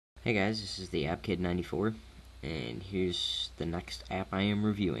Hey guys, this is the AppKid94, and here's the next app I am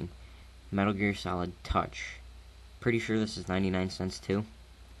reviewing. Metal Gear Solid Touch. Pretty sure this is 99 cents too.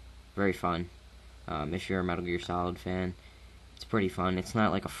 Very fun. If you're a Metal Gear Solid fan, it's pretty fun. It's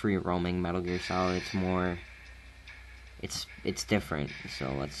not like a free roaming Metal Gear Solid, it's more... It's different,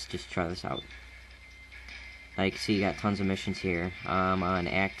 so let's just try this out. Like, see, you got tons of missions here. I'm on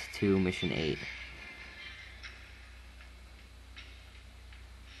Act 2, Mission 8.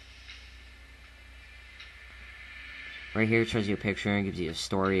 Right here it shows you a picture and gives you a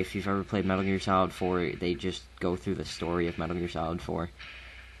story. If you've ever played Metal Gear Solid 4, they just go through the story of Metal Gear Solid 4.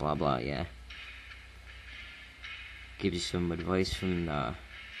 Blah blah, yeah. Gives you some advice from the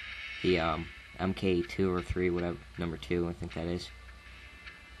MK2 or 3, whatever, number 2, I think that is.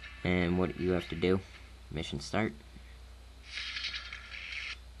 And what you have to do. Mission start.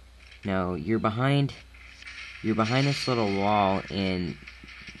 Now, you're behind this little wall, and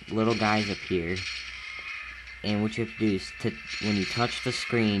little guys appear. And what you have to do is, when you touch the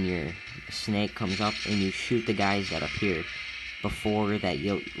screen, your snake comes up, and you shoot the guys that appear before that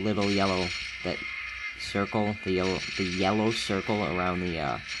little yellow circle, the yellow circle around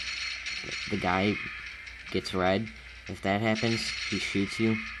the guy gets red. If that happens, he shoots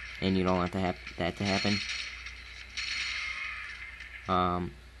you, and you don't want that to happen.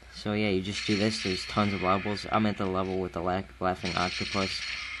 So yeah, you just do this. There's tons of levels. I'm at the level with the laughing octopus.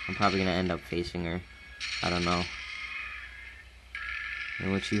 I'm probably gonna end up facing her. I don't know.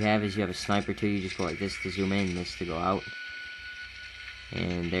 And what you have is you have a sniper too. You just go like this to zoom in, this to go out.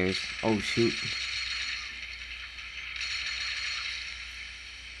 And there's... oh shoot.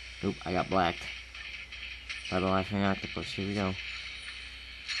 Oop, I got blacked by the laughing octopus. Here we go.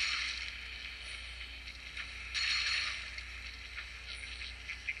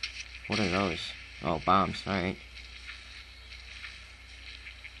 What are those? Oh, bombs. Alright.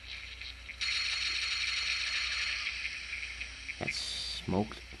 Got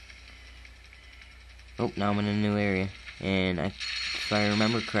smoked. Oh, now I'm in a new area. And if I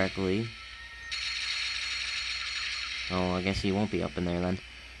remember correctly... oh, I guess he won't be up in there then.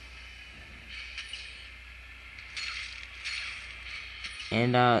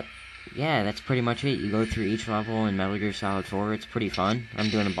 And, yeah, that's pretty much it. You go through each level in Metal Gear Solid 4. It's pretty fun. I'm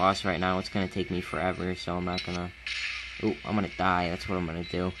doing a boss right now. It's gonna take me forever, so I'm not gonna... ooh, I'm gonna die. That's what I'm gonna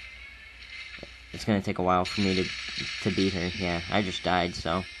do. It's gonna take a while for me to beat her. Yeah, I just died,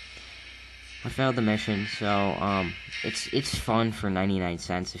 so... I failed the mission, so, it's fun for 99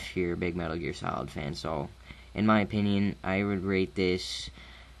 cents if you're a big Metal Gear Solid fan, so... in my opinion, I would rate this,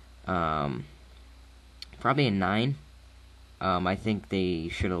 probably a 9. I think they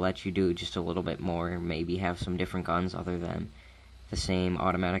should have let you do just a little bit more, maybe have some different guns other than the same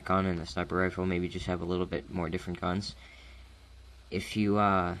automatic gun and the sniper rifle, maybe just have a little bit more different guns. If you,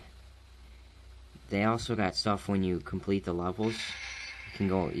 they also got stuff when you complete the levels.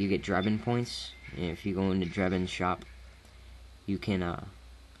 You get Drebin points, and if you go into Drebin's shop, you can,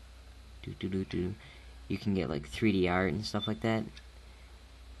 you can get, like, 3D art and stuff like that.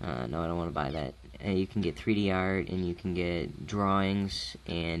 No, I don't want to buy that. You can get 3D art, and you can get drawings,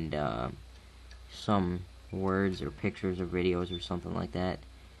 and, some words or pictures or videos or something like that.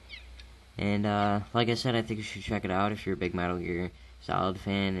 And, like I said, I think you should check it out if you're a big Metal Gear Solid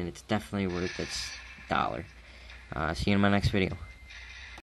fan, and it's definitely worth its $1. See you in my next video.